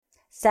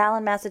Sal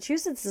in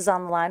Massachusetts is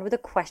on the line with a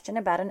question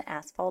about an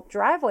asphalt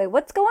driveway.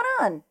 What's going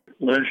on?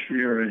 Last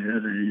year I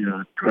had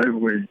a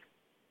driveway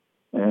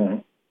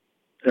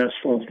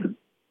asphalted.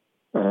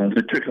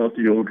 They took out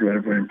the old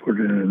driveway and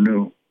put in a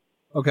new.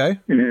 Okay.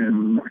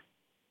 And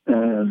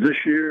this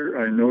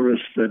year I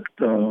noticed that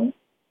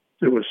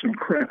there was some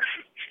cracks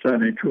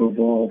starting to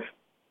evolve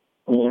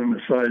along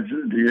the sides,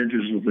 the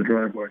edges of the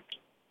driveway.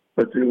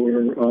 But they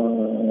were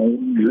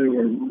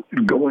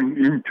going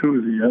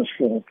into the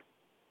asphalt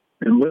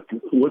and looked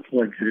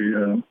like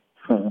a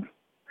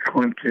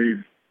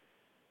concave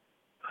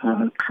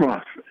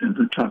trough at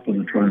the top of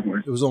the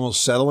driveway. It was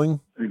almost settling?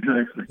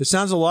 Exactly. It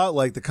sounds a lot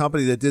like the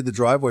company that did the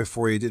driveway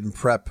for you didn't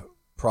prep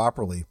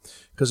properly.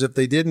 Because if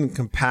they didn't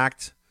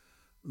compact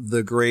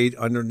the grade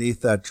underneath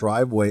that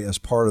driveway as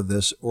part of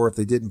this, or if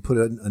they didn't put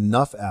in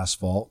enough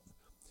asphalt,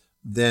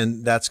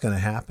 then that's going to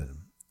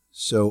happen.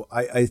 So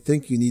I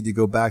think you need to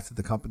go back to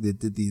the company that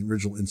did the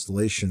original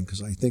installation,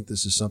 because I think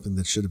this is something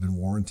that should have been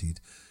warranted.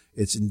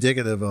 It's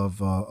indicative of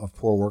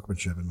poor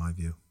workmanship, in my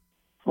view.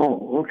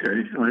 Oh, okay.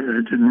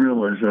 I didn't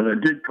realize that. I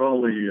did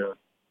call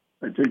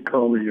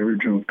the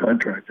original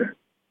contractor,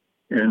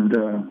 and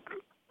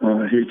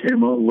he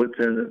came out, looked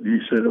at it, and he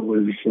said it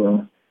was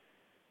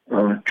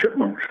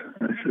chipmunks.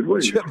 I said,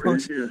 "Wait,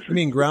 chipmunks? You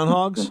mean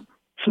groundhogs?"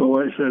 So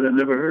I said, "I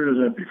never heard of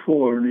that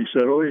before," and he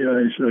said, "Oh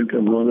yeah." He said, "I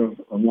got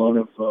a lot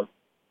of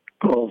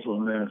calls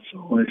on that."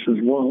 So I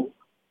said, "Well,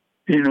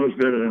 he knows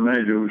better than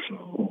I do,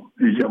 so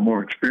he's got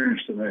more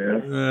experience than I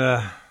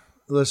have."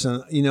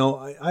 Listen,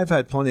 I've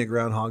had plenty of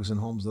groundhogs in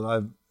homes that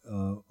I've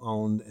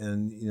owned,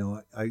 and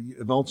I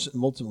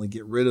ultimately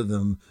get rid of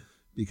them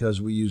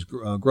because we use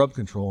grub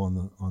control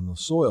on the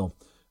soil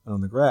and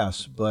on the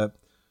grass. But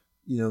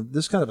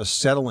this kind of a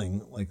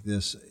settling like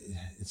this,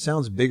 it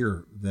sounds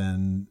bigger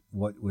than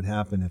what would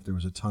happen if there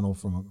was a tunnel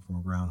from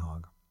a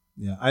groundhog.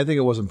 Yeah, I think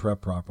it wasn't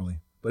prepped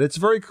properly. But it's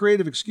a very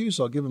creative excuse.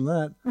 I'll give him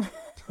that.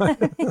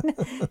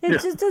 It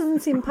just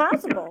doesn't seem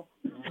possible.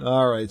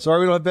 All right.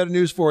 Sorry we don't have better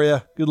news for you.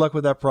 Good luck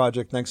with that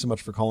project. Thanks so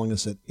much for calling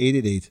us at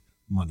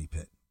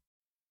 888-MONEY-PIT.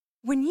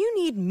 When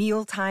you need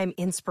mealtime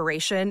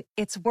inspiration,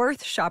 it's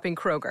worth shopping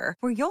Kroger,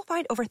 where you'll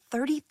find over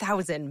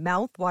 30,000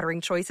 mouth-watering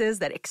choices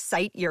that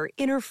excite your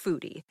inner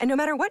foodie. And no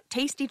matter what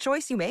tasty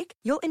choice you make,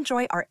 you'll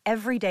enjoy our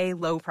everyday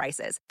low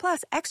prices,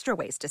 plus extra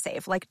ways to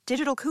save, like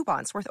digital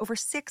coupons worth over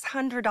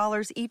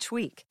 $600 each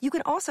week. You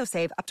can also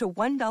save up to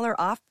 $1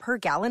 off per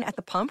gallon at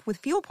the pump with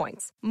fuel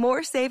points.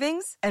 More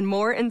savings and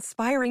more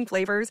inspiring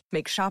flavors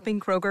make shopping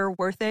Kroger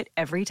worth it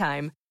every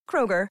time.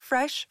 Kroger,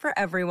 fresh for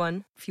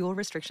everyone. Fuel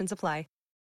restrictions apply.